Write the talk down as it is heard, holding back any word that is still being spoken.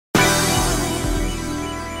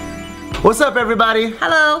What's up, everybody?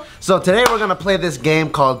 Hello. So today we're gonna play this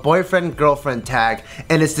game called Boyfriend Girlfriend Tag,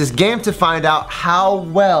 and it's this game to find out how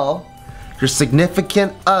well your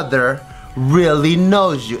significant other really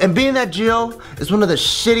knows you. And being that Gio is one of the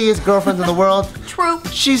shittiest girlfriends in the world, True.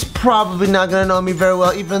 she's probably not gonna know me very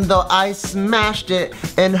well, even though I smashed it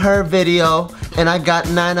in her video and I got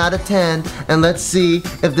 9 out of 10. And let's see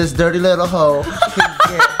if this dirty little hoe can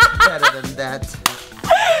get better than that.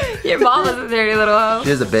 Your mom is a dirty little hoe.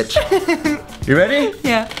 She is a bitch. You ready?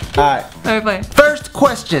 Yeah. Alright. Let me play. First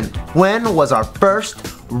question. When was our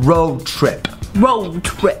first road trip? Road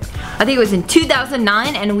trip. I think it was in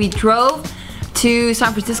 2009 and we drove to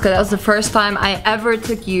San Francisco. That was the first time I ever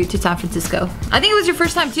took you to San Francisco. I think it was your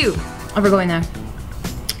first time too, ever going there.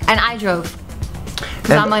 And I drove.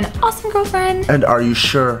 Because I'm an awesome girlfriend. And are you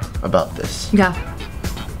sure about this? Yeah.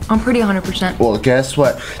 I'm pretty 100%. Well, guess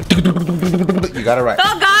what? You got it right.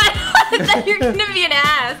 Oh God! I thought you were gonna be an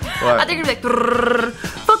ass. What? I think you're gonna be like,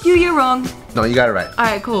 fuck you, you're wrong. No, you got it right.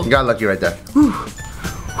 Alright, cool. You got lucky right there. Whew.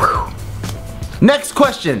 Next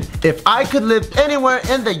question. If I could live anywhere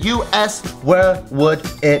in the US, where would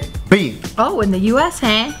it be? Oh, in the US,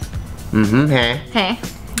 huh? Mm-hmm, huh? Hey.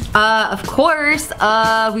 Of course,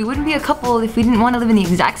 we wouldn't be a couple if we didn't want to live in the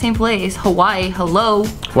exact same place. Hawaii, hello.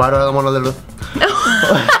 Why do I want to live? Why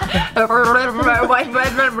do I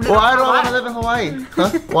want to live in Hawaii? Huh?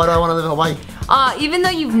 Why do I want to live in Hawaii? Even though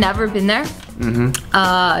you've never been there,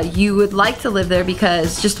 you would like to live there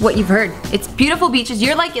because just what you've heard. It's beautiful beaches.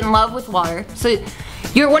 You're like in love with water. So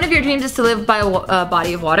one of your dreams is to live by a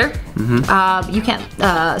body of water. You can't,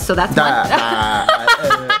 so that's one.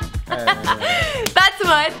 That's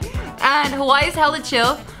one. And Hawaii's hella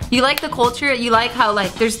chill. You like the culture. You like how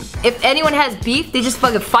like if anyone has beef, they just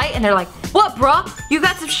fucking fight and they're like, what, bro? You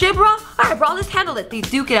got some shit, bro? All right, bro, let's handle it. They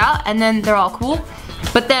duke it out and then they're all cool.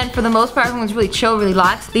 But then for the most part, everyone's really chill, really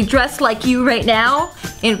lax. They dress like you right now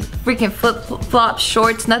in freaking flip-flops,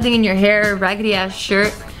 shorts, nothing in your hair, raggedy ass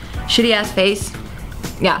shirt, shitty ass face.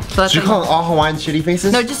 Yeah. So that's you call all Hawaiians shitty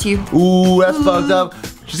faces? No, just you. Ooh, that's fucked up.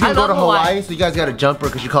 She's gonna go to Hawaii, so you guys gotta jump her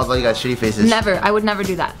because she calls all you guys shitty faces. Never. I would never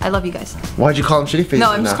do that. I love you guys. Why'd you call them shitty faces?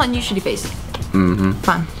 No, I'm just calling you shitty face.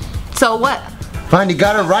 Fine. So what? Fine, you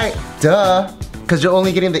got it right. Duh. Because you're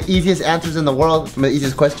only getting the easiest answers in the world from the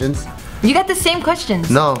easiest questions. You got the same questions.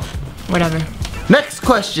 No. Whatever. Next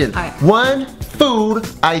question. All right. One food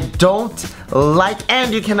I don't like,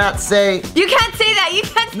 and you cannot say. You can't say that. You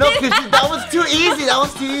can't say that. No, because that was too easy. That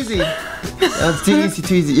was too easy. That was too easy,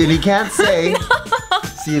 too easy. And you can't say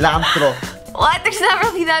cilantro. What? There's not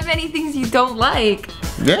really that many things you don't like.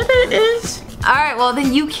 Yeah, there is. All right, well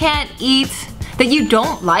then you can't eat that you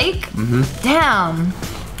don't like? Damn.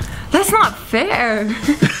 That's not fair.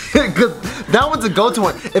 Because that one's a go-to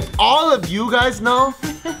one. If all of you guys know,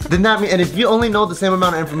 then that means, and if you only know the same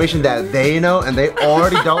amount of information that they know, and they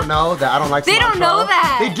already don't know that I don't like cilantro. They don't know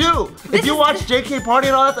that. They do. If you watch JK Party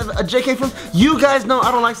and all that, a JK film, you guys know I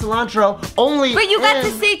don't like cilantro. Only. But you got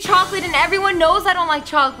to say chocolate, and everyone knows I don't like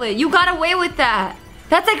chocolate. You got away with that.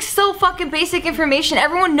 That's like so fucking basic information.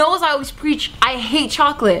 Everyone knows I always preach I hate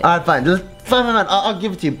chocolate. Alright, fine. Just fine. I'll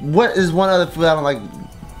give it to you. What is one other food I don't like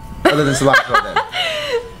other than cilantro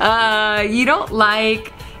then? You don't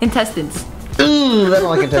like intestines. Ooh, I don't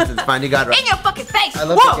like intestines. Fine, you got it right. In your fucking face! I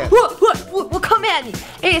love Whoa, come at me.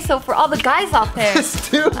 Hey, so for all the guys out there.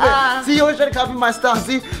 Stupid. See, you always try to copy my style.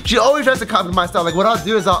 See, she always tries to copy my style. Like, what I'll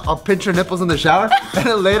do is I'll pinch her nipples in the shower, and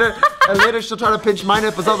then later she'll try to pinch my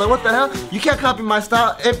nipples. I was like, what the hell? You can't copy my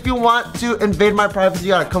style. If you want to invade my privacy,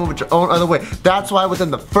 you gotta come up with your own other way. That's why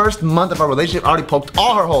within the first month of our relationship, I already poked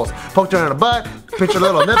all her holes. Poked her in the butt, pinched her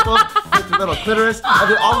little nipple, pinched her little clitoris. I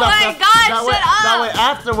did all that stuff. God, That way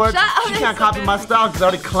afterwards, she can't copy my style because I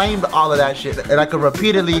already claimed all of that shit. And I could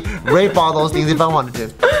repeatedly rape all those things if I wanted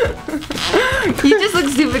to. You just look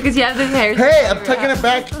stupid because you have this hair. Hey, I'm tucking it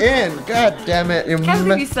back in. God damn it. I can't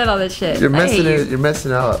believe you said all that shit. You're messing it. You're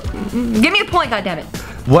messing it up. Give me a point, goddammit.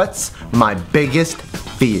 What's my biggest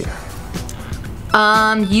fear?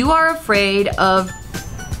 You are afraid of,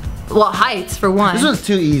 well, heights for one. This one's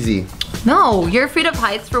too easy. No, you're afraid of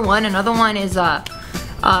heights for one. Another one is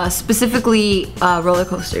specifically roller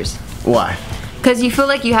coasters. Why? Because you feel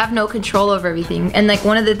like you have no control over everything. And like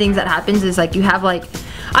one of the things that happens is like you have like,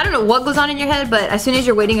 I don't know what goes on in your head, but as soon as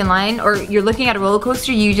you're waiting in line or you're looking at a roller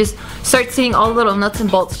coaster, you just start seeing all the little nuts and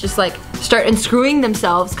bolts just like start unscrewing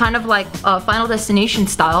themselves, kind of like Final Destination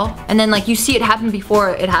style. And then like you see it happen before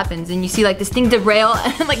it happens, and you see like this thing derail,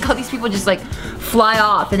 and then, like all these people just like fly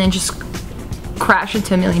off and then just crash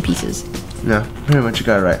into a million pieces. Yeah, pretty much you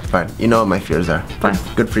got it right. Fine. You know what my fears are. Fine.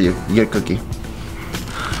 Good for you. You get a cookie.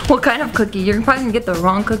 What kind of cookie? You're probably gonna get the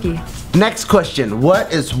wrong cookie. Next question.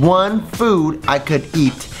 What is one food I could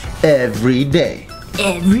eat every day?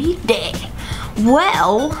 Every day.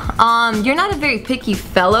 Well, you're not a very picky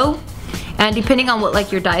fellow. And depending on what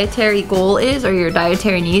like your dietary goal is or your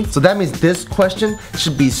dietary needs. So that means this question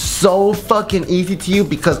should be so fucking easy to you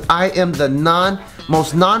because I am the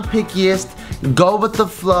most non-pickiest, go with the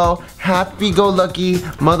flow, happy-go-lucky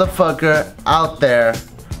motherfucker out there.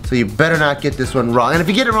 So you better not get this one wrong. And if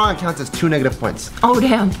you get it wrong, it counts as 2 negative points. Oh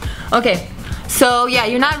damn. Okay. So yeah,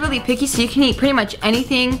 you're not really picky, so you can eat pretty much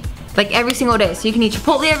anything like every single day. So you can eat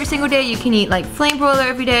Chipotle every single day, you can eat like flame broiler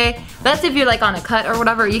every day. That's if you're like on a cut or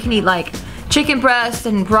whatever. You can eat like chicken breast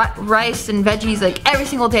and rice and veggies like every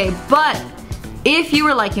single day. But if you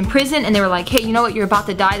were like in prison and they were like, hey, you know what, you're about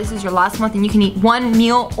to die, this is your last month and you can eat one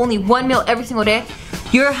meal, only one meal every single day,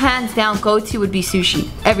 your hands down go-to would be sushi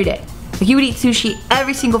every day. Like you would eat sushi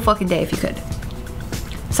every single fucking day if you could.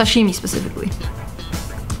 Sashimi specifically.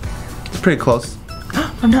 It's pretty close.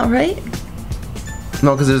 I'm not right?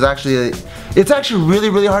 No, because it's actually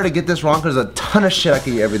really hard to get this wrong because there's a ton of shit I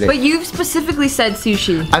can eat every day. But you've specifically said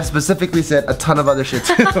sushi. I've specifically said a ton of other shit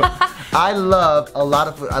too. I love a lot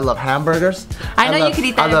of food. I love hamburgers. I know you could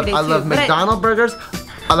eat that every day I love too, McDonald's burgers.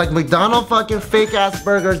 I like McDonald's fucking fake ass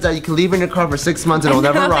burgers that you can leave in your car for 6 months and it'll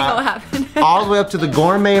never rot. All the way up to the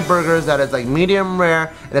gourmet burgers that is like medium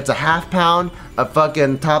rare and it's a ½ pound of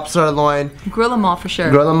fucking top sirloin. Grill 'em all for sure.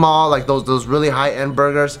 Grill 'em all, like those really high end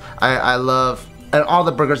burgers. I love, and all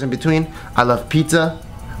the burgers in between. I love pizza.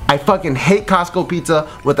 I fucking hate Costco pizza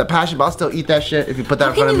with a passion, but I'll still eat that shit if you put that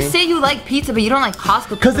in front of me. How can you say you like pizza, but you don't like Costco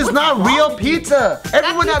pizza? Because it's not real pizza.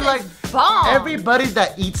 Everyone that like, bomb. everybody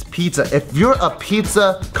that eats pizza, if you're a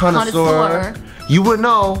pizza connoisseur, you would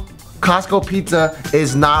know Costco pizza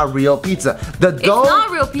is not real pizza. The dough, it's not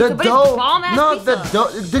real pizza, but it's bomb-ass pizza. The dough,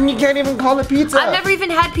 then you can't even call it pizza. I've never even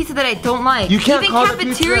had pizza that I don't like. You can't even call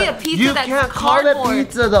cafeteria it pizza. pizza You that's can't cardboard. call it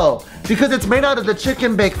pizza though, because it's made out of the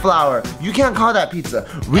chicken baked flour. You can't call that pizza.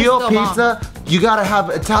 Real pizza, you gotta have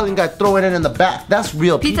an Italian guy throw it in the back. That's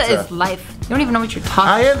real pizza. Pizza is life. You don't even know what you're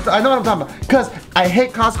talking about. I know what I'm talking about. Because I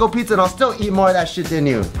hate Costco pizza and I'll still eat more of that shit than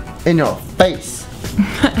you. In your face.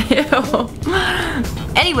 Ew.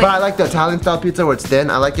 Anyway. But I like the Italian style pizza where it's thin.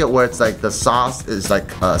 I like it where it's like the sauce is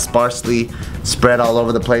like sparsely spread all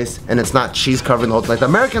over the place and it's not cheese covering the whole thing. Like the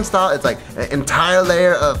American style, it's like an entire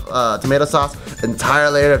layer of tomato sauce, entire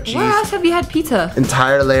layer of cheese. Where else have you had pizza?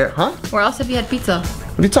 Entire layer, huh? Where else have you had pizza?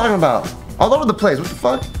 What are you talking about? All over the place, what the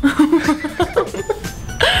fuck?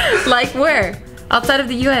 Like where? Outside of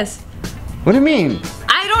the US? What do you mean?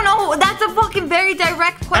 I don't know. That's a fucking very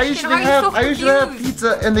direct question. I usually have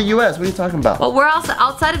pizza in the US. What are you talking about? Well, where else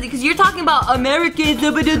outside of the? Because you're talking about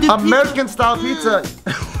American style pizza.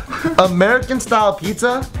 American style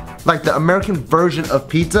pizza, like the American version of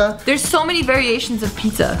pizza. There's so many variations of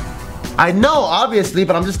pizza. I know, obviously,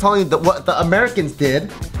 but I'm just telling you that what the Americans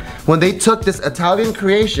did when they took this Italian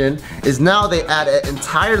creation is now they add an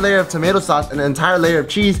entire layer of tomato sauce and an entire layer of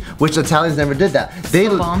cheese, which the Italians never did that.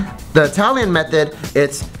 The Italian method,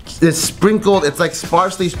 it's sprinkled, it's like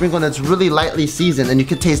sparsely sprinkled and it's really lightly seasoned and you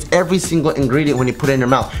can taste every single ingredient when you put it in your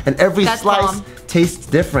mouth. And every slice tastes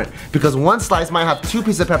different because one slice might have 2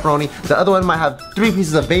 pieces of pepperoni, the other one might have 3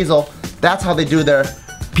 pieces of basil. That's how they do their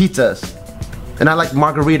pizzas. And I like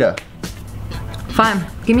margarita. Fine,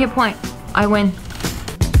 give me a point. I win.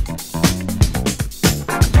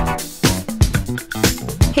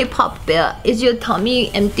 Hey Pop Bear, is your tummy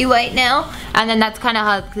empty right now? And then that's kind of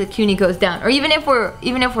how the CUNY goes down. Or even if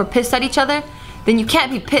we're pissed at each other, then you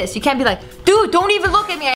can't be pissed. You can't be like, dude, don't even look at me.